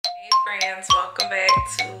friends, welcome back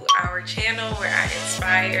to our channel where I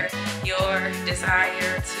inspire your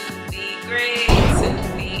desire to be great,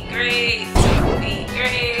 to be great, to be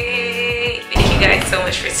great. Thank you guys so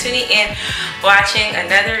much for tuning in, watching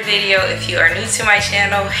another video. If you are new to my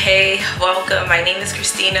channel, hey, welcome. My name is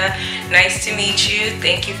Christina. Nice to meet you.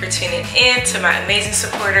 Thank you for tuning in. To my amazing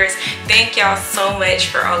supporters, thank y'all so much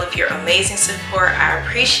for all of your amazing support. I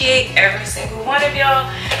appreciate every single one of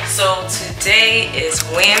y'all. So today is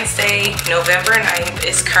Wednesday, November 9th.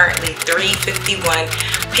 It's currently 3:51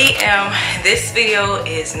 p.m. This video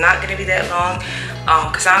is not going to be that long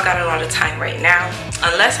because I don't got a lot of time right now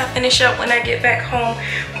unless I finish up when I get back home.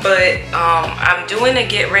 But I'm doing a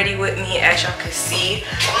get ready with me. As y'all can see,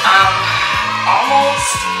 I'm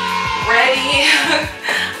almost ready.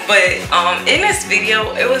 But in this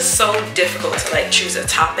video, it was so difficult to like choose a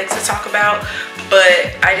topic to talk about,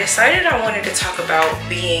 but I decided I wanted to talk about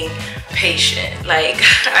being patient. Like,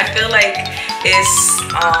 I feel like it's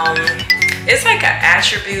like an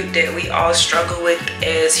attribute that we all struggle with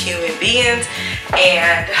as human beings,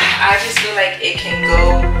 and I just feel like it can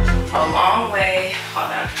go a long way.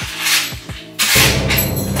 Hold on.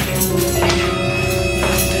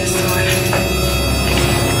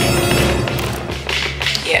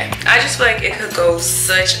 Yeah, I just feel like it could go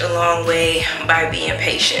such a long way by being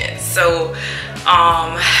patient. So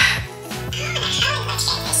I'm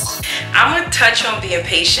gonna touch on being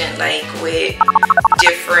patient like with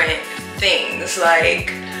different things.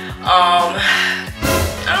 Like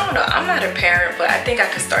I don't know, I'm not a parent, but I think I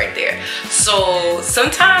could start there. So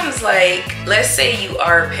sometimes, like, let's say you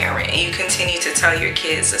are a parent and you continue to tell your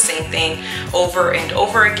kids the same thing over and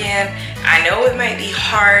over again. I know it might be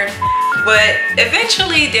hard, but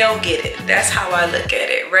eventually they'll get it. That's how I look at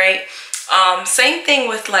it, right? Same thing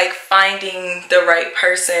with like finding the right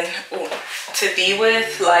person to be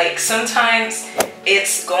with. Like, sometimes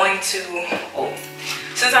it's going to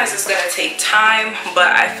take time, but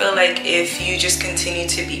I feel like if you just continue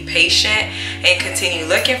to be patient and continue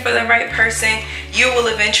looking for the right person, you will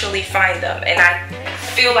eventually find them. And I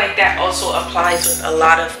feel like that also applies with a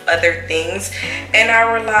lot of other things in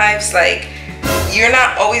our lives. Like, you're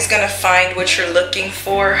not always gonna find what you're looking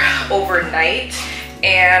for overnight,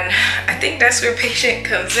 and I think that's where patient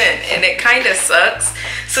comes in. And it kind of sucks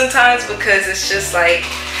sometimes because it's just like,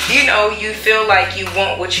 you know, you feel like you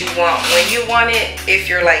want what you want when you want it. If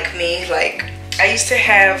you're like me, like I used to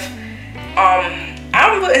have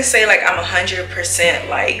I wouldn't say like I'm 100%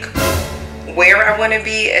 like where I want to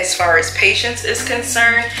be as far as patience is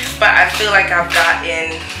concerned, but I feel like I've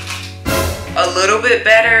gotten a little bit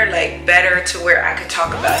better, like better to where I could talk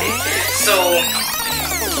about it. So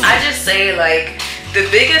I just say, like, the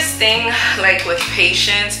biggest thing like with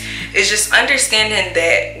patience is just understanding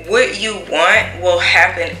that what you want will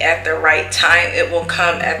happen at the right time. It will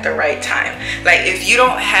come at the right time. Like, if you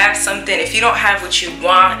don't have something, if you don't have what you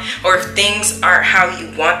want, or if things aren't how you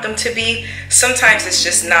want them to be, sometimes it's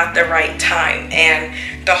just not the right time. And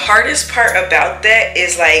the hardest part about that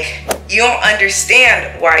is, like, you don't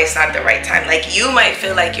understand why it's not the right time. Like, you might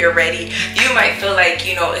feel like you're ready, you might feel like,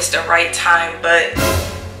 you know, it's the right time, but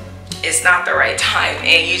it's not the right time.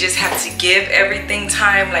 And you just have to give everything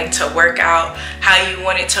time, like, to work out how you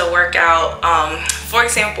want it to work out. For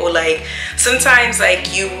example, like, sometimes, like,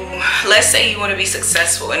 let's say you want to be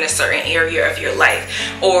successful in a certain area of your life,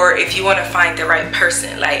 or if you want to find the right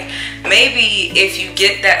person, like, maybe if you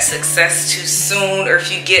get that success too soon, or if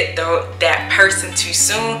you get that person too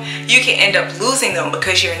soon, you can end up losing them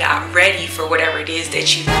because you're not ready for whatever it is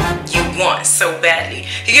that you want so badly.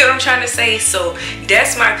 You get what I'm trying to say? So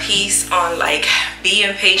that's my piece on like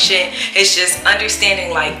being patient. It's just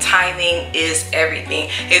understanding like timing is everything.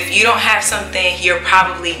 If you don't have something, you're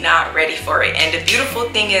probably not ready for it. And the beautiful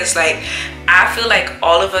thing is, like, I feel like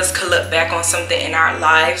all of us could look back on something in our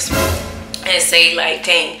lives and say, like,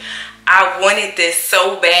 dang, I wanted this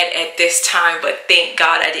so bad at this time, but thank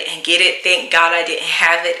God I didn't get it. Thank God I didn't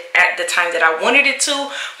have it at the time that I wanted it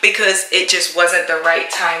to, because it just wasn't the right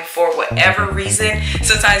time for whatever reason.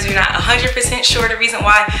 Sometimes you're not 100% sure the reason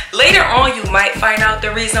why. Later on, you might find out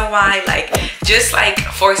the reason why. Like, just like,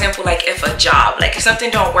 for example, like if a job, like if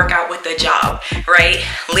something don't work out with the job, right?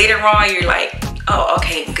 Later on, you're like, oh,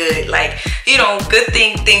 okay, good. Like, you know, good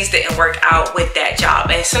things didn't work out with that job.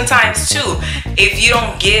 And sometimes too, if you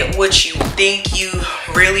don't get what you think you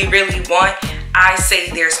really want, I say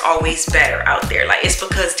there's always better out there. Like, it's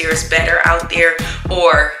because there's better out there,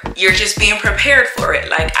 or you're just being prepared for it.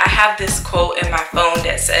 Like, I have this quote in my phone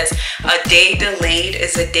that says, a day delayed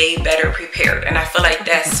is a day better prepared. And I feel like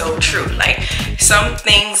that's so true. Like, some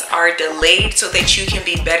things are delayed so that you can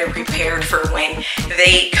be better prepared for when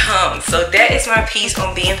they come. So that is my piece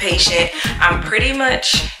on being patient. I'm pretty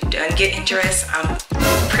much done getting dressed. I'm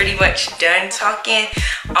pretty much done talking.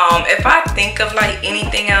 If I think of like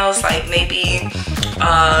anything else, like maybe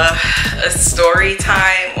a story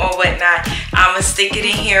time or whatnot, I'm gonna stick it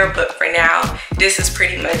in here, but for now this is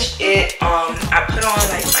pretty much it. I put on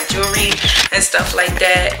like my jewelry and stuff like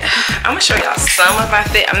that. I'm gonna show y'all some of my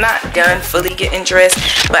fit. I'm not done fully getting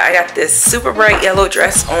dressed, but I got this super bright yellow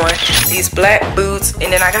dress on, these black boots,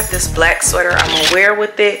 and then I got this black sweater I'm gonna wear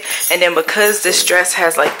with it. And then because this dress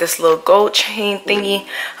has like this little gold chain thingy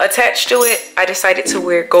attached to it, I decided to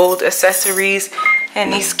wear gold accessories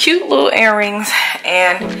and these cute little earrings.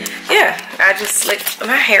 And yeah, I just slicked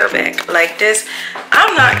my hair back like this.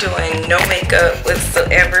 I'm not doing no makeup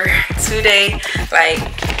whatsoever today. Like,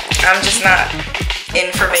 I'm just not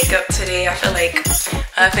in for makeup today. I feel like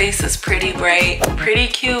my face is pretty bright, pretty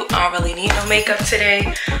cute. I don't really need no makeup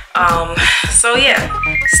today. So yeah,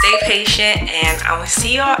 stay patient, and I will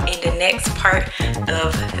see y'all in the next part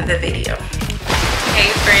of the video. Hey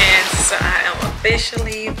friends, so I am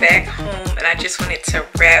officially back home, and I just wanted to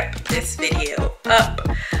wrap this video up.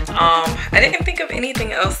 I didn't think of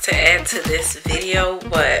anything else to add to this video,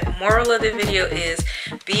 but moral of the video is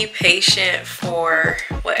be patient for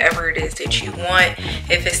whatever it is that you want.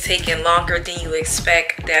 If it's taking longer than you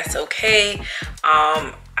expect, that's okay.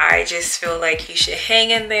 I just feel like you should hang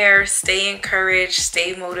in there, stay encouraged,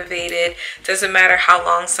 stay motivated. Doesn't matter how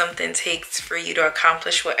long something takes for you to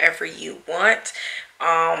accomplish whatever you want.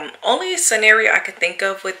 Only scenario I could think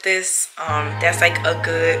of with this, that's like a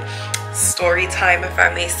good story time, if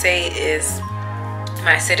I may say, is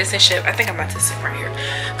my citizenship. I think I'm about to sit right here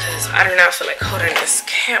because I do not feel like holding this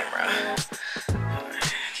camera.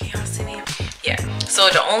 Can y'all see me? Yeah, so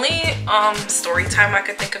the only story time I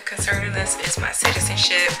could think of concerning this is my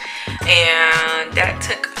citizenship, and that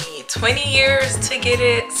took me 20 years to get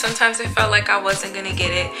it. Sometimes I felt like I wasn't gonna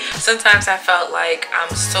get it. Sometimes I felt like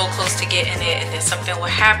I'm so close to getting it, and then something will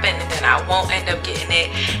happen and then I won't end up getting it,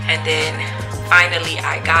 and then finally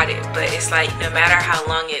I got it. But it's like, no matter how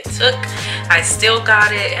long it took, I still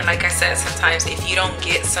got it. And like I said, sometimes if you don't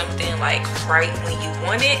get something like right when you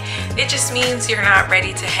want it, it just means you're not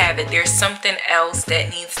ready to have it. There's something else that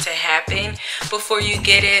needs to happen before you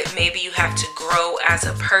get it. Maybe you have to grow as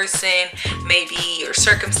a person. Maybe your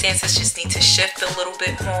circumstances just need to shift a little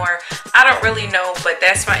bit more. I don't really know, but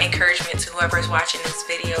that's my encouragement to whoever's watching this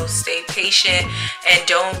video. Stay patient and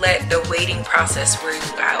don't let the waiting process wear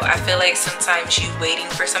you out. I feel like sometimes you waiting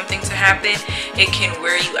for something to happen, it can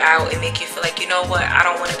wear you out and make you feel like, you know what, I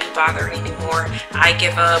don't want to be bothered anymore. I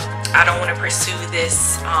give up. I don't want to pursue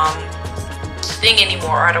this thing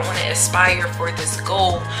anymore. I don't want to aspire for this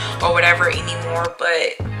goal or whatever anymore.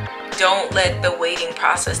 But don't let the waiting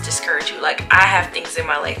process discourage you. Like, I have things in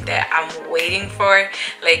my life that I'm waiting for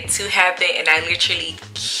like to happen, and I literally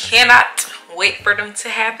cannot wait for them to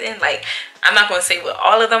happen. Like, I'm not going to say what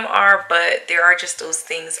all of them are, but there are just those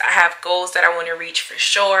things. I have goals that I want to reach for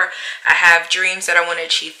sure. I have dreams that I want to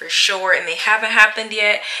achieve for sure, and they haven't happened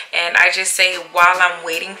yet. And I just say, while I'm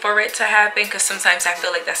waiting for it to happen, because sometimes I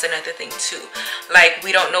feel like that's another thing too. Like,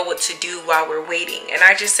 we don't know what to do while we're waiting. And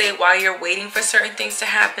I just say, while you're waiting for certain things to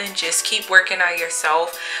happen, just keep working on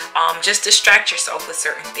yourself. Just distract yourself with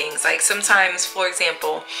certain things. Like, sometimes, for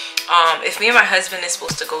example, if me and my husband is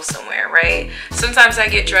supposed to go somewhere, right? Sometimes I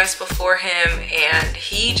get dressed before him and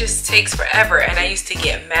he just takes forever, and I used to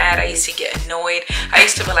get mad. I used to get annoyed. I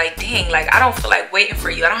used to be like, dang, like, I don't feel like waiting for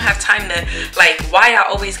you. I don't have time to, like, why I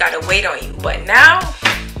always gotta wait on you. But now,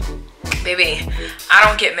 baby, I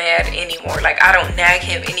don't get mad anymore. Like, I don't nag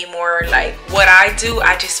him anymore. Like, what I do,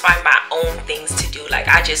 I just find my own things to do. Like,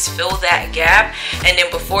 I just fill that gap, and then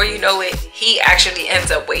before you know it, he actually ends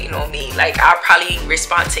up waiting on me. Like, I'll probably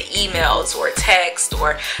respond to emails or text,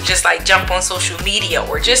 or just like jump on social media,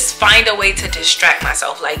 or just find a way to distract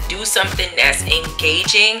myself. Like, do something that's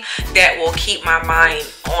engaging that will keep my mind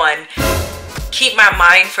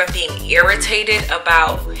from being irritated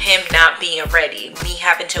about him not being ready, me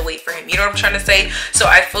having to wait for him. You know what I'm trying to say? So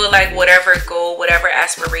I feel like whatever goal, whatever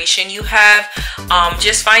aspiration you have,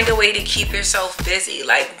 just find a way to keep yourself busy.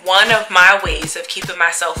 Like, one of my ways of keeping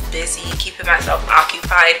myself busy, keeping myself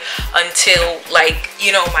occupied until, like,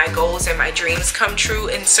 you know, my goals and my dreams come true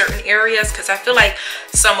in certain areas, because I feel like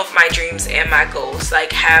some of my dreams and my goals,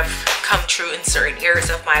 like, have come true in certain areas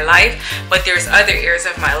of my life, but there's other areas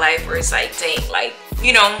of my life where it's like, dang, thing. Like,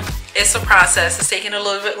 you know, it's a process. It's taking a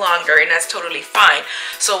little bit longer, and that's totally fine.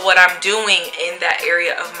 So what I'm doing in that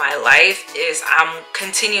area of my life is I'm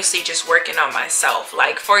continuously just working on myself.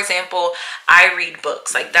 Like, for example, I read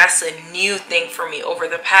books. Like, that's a new thing for me over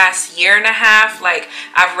the past year and a half. Like,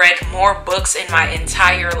 I've read more books in my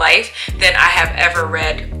entire life than I have ever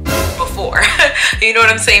read before. You know what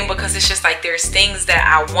I'm saying? Because it's just like there's things that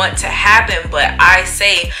I want to happen, but I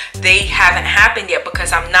say they haven't happened yet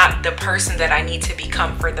because I'm not the person that I need to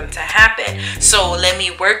become for them to happen. So let me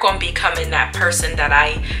work on becoming that person that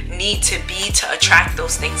I need to be to attract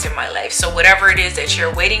those things in my life. So whatever it is that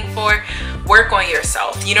you're waiting for, work on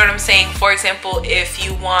yourself. You know what I'm saying? For example, if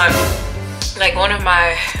you want, like, one of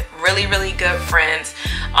my really good friends,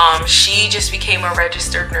 she just became a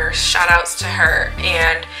registered nurse. Shout outs to her.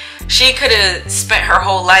 And she could have spent her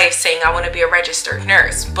whole life saying, I want to be a registered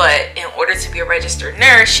nurse. But in order to be a registered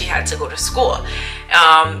nurse, she had to go to school.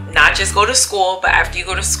 Not just go to school, but after you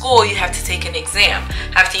go to school, you have to take an exam.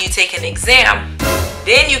 After you take an exam,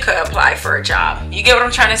 then you could apply for a job. You get what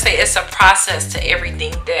I'm trying to say? It's a process to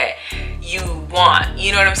everything that you want.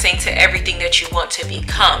 You know what I'm saying? To everything that you want to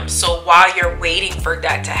become. So while you're waiting for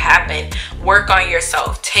that to happen, work on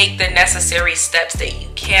yourself. Take the necessary steps that you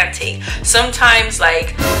can take. Sometimes,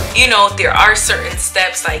 like, you know, there are certain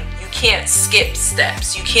steps, like, you can't skip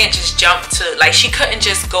steps. You can't just jump to, like, she couldn't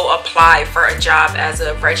just go apply for a job as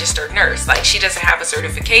a registered nurse. Like, she doesn't have a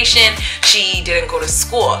certification. She didn't go to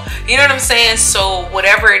school. You know what I'm saying? So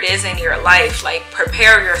whatever it is in your life, like,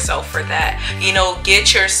 prepare yourself for that. You know,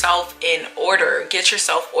 get yourself in order, get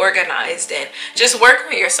yourself organized, and just work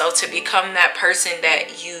on yourself to become that person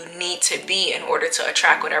that you need to be in order to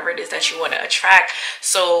attract whatever it is that you want to attract.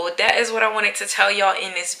 So that is what I wanted to tell y'all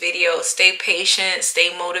in this video. Stay patient,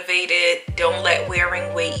 stay motivated. Don't let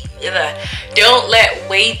waiting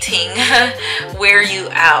wear you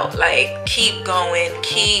out. Like, keep going,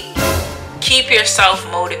 keep yourself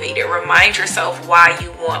motivated. Remind yourself why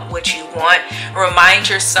you want what you want. Remind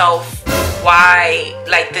yourself why,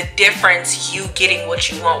 like, the difference you getting what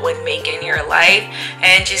you want would make in your life,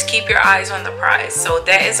 and just keep your eyes on the prize. So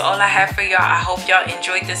that is all I have for y'all. I hope y'all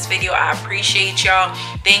enjoyed this video. I appreciate y'all.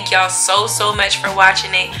 Thank y'all so much for watching.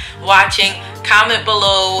 Comment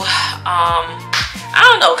below, I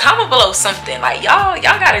don't know, comment below something. Like, y'all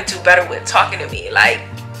gotta do better with talking to me. Like,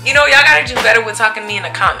 you know, y'all gotta do better with talking to me in the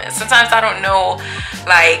comments. Sometimes I don't know,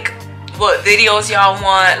 like, what videos y'all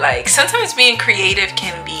want. Like, sometimes being creative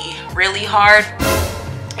can be really hard.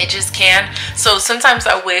 It just can. So sometimes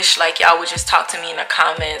I wish, like, y'all would just talk to me in the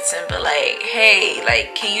comments and be like, hey,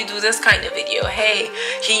 like, can you do this kind of video? Hey,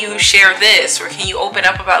 can you share this? Or can you open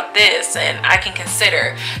up about this? And I can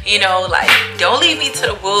consider, you know, like, don't leave me to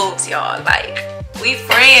the wolves, y'all. Like, we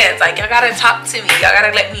friends. Like, y'all gotta talk to me. Y'all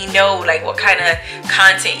gotta let me know, like, what kind of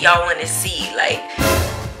content y'all want to see. Like,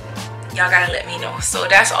 y'all gotta let me know. So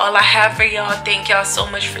that's all I have for y'all. Thank y'all so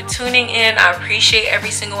much for tuning in. I appreciate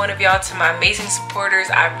every single one of y'all. To my amazing supporters,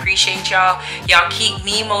 I appreciate y'all. Y'all keep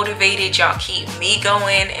me motivated, y'all keep me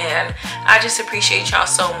going, and I just appreciate y'all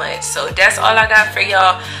so much. So that's all I got for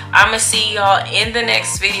y'all. I'ma see y'all in the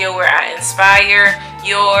next video, where I inspire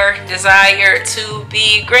your desire to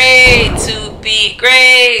be great, to be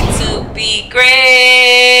great, to be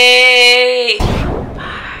great.